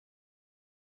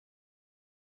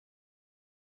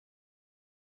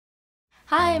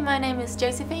Hi, my name is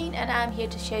Josephine and I'm here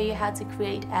to show you how to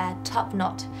create a top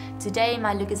knot. Today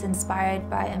my look is inspired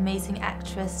by amazing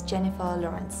actress Jennifer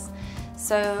Lawrence.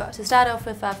 So to start off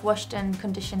with, I've washed and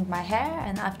conditioned my hair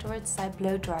and afterwards I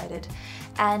blow dried it.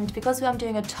 And because I'm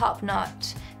doing a top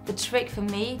knot, the trick for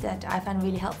me that I find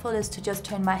really helpful is to just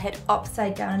turn my head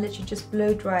upside down and literally just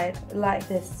blow dry it like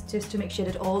this, just to make sure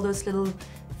that all those little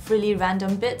frilly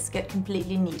random bits get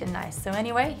completely neat and nice. So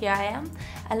anyway, here I am,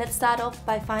 and let's start off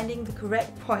by finding the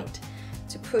correct point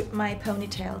to put my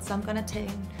ponytail. So I'm gonna turn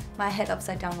my head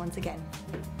upside down once again.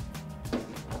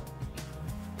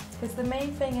 Because the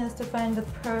main thing is to find the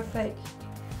perfect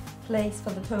place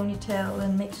for the ponytail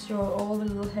and make sure all the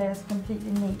little hair is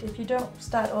completely neat. If you don't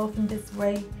start off in this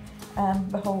way,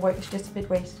 the whole work is just a bit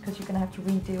wasted because you're gonna have to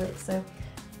redo it. So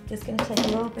just gonna take a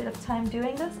little bit of time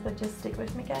doing this, but just stick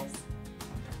with me, guys.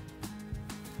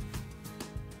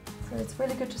 So it's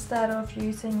really good to start off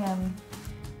using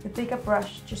the bigger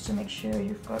brush just to make sure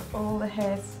you've got all the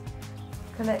hairs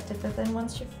collected, but then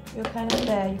once you're kind of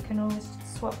there, you can always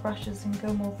swap brushes and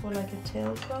go more for like a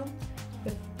tail comb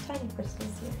with tiny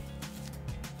bristles here.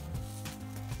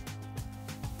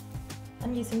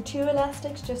 I'm using 2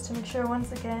 elastics just to make sure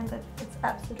once again that it's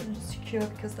absolutely secure,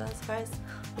 because otherwise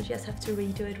we just have to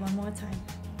redo it one more time.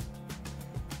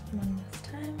 One last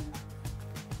time.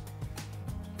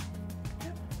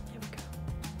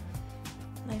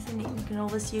 Nice and neat. You can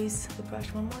always use the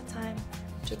brush one more time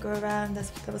to go around.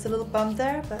 There was a little bump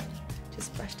there, but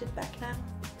just brushed it back now.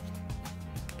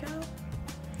 Go.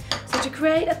 So to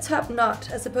create a top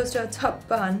knot as opposed to a top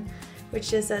bun,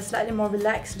 which is a slightly more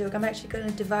relaxed look, I'm actually going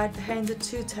to divide the hair into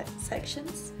 2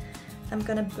 sections. I'm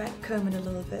going to back comb it a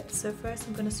little bit. So first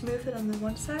I'm going to smooth it on the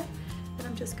one side, and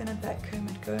I'm just going to back comb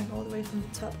it, going all the way from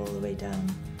the top all the way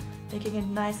down, making it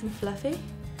nice and fluffy,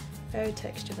 very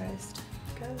texturized.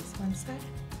 Goes one side,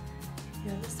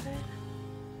 the other side.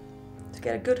 To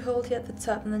get a good hold here at the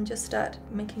top, and then just start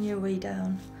making your way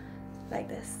down like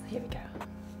this. Here we go.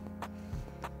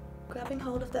 Grabbing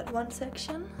hold of that one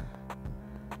section.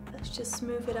 Let's just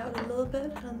smooth it out a little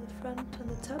bit on the front, on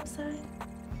the top side.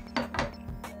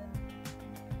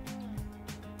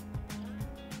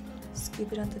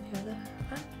 Scoop it onto the other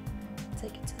front.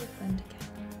 Take it to the front again.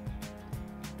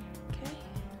 Okay.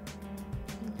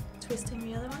 And twisting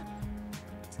the other one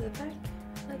to the back.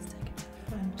 Let's take it to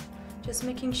the front. Just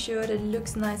making sure that it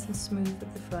looks nice and smooth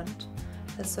at the front.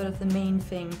 That's sort of the main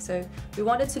thing. So we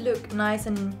want it to look nice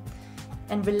and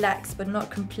relaxed, but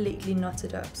not completely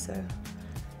knotted up. So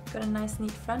got a nice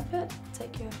neat front bit.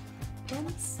 Take your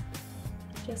pins,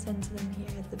 just enter them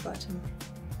here at the bottom.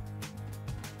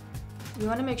 You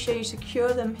want to make sure you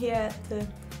secure them here at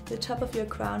the top of your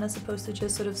crown, as opposed to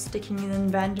just sort of sticking them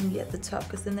randomly at the top,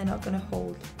 because then they're not going to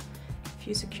hold. If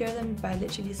you secure them by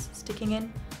literally sticking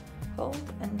in, hold,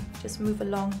 and just move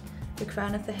along the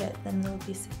crown of the head, then they'll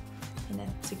be in a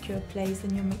secure place,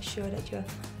 and you'll make sure that your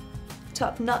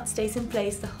top knot stays in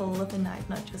place the whole of the night,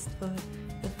 not just for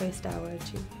the first hour or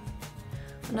 2.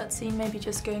 For knot scene, maybe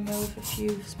just going over with a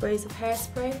few sprays of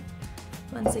hairspray.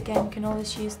 Once again, you can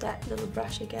always use that little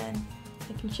brush again,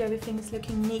 making sure everything is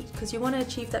looking neat, because you want to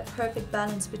achieve that perfect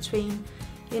balance between,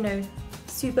 you know,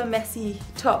 super messy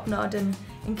top knot and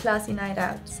classy night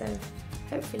out. So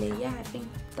hopefully, yeah, I think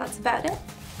that's about it.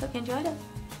 Hope you enjoyed it.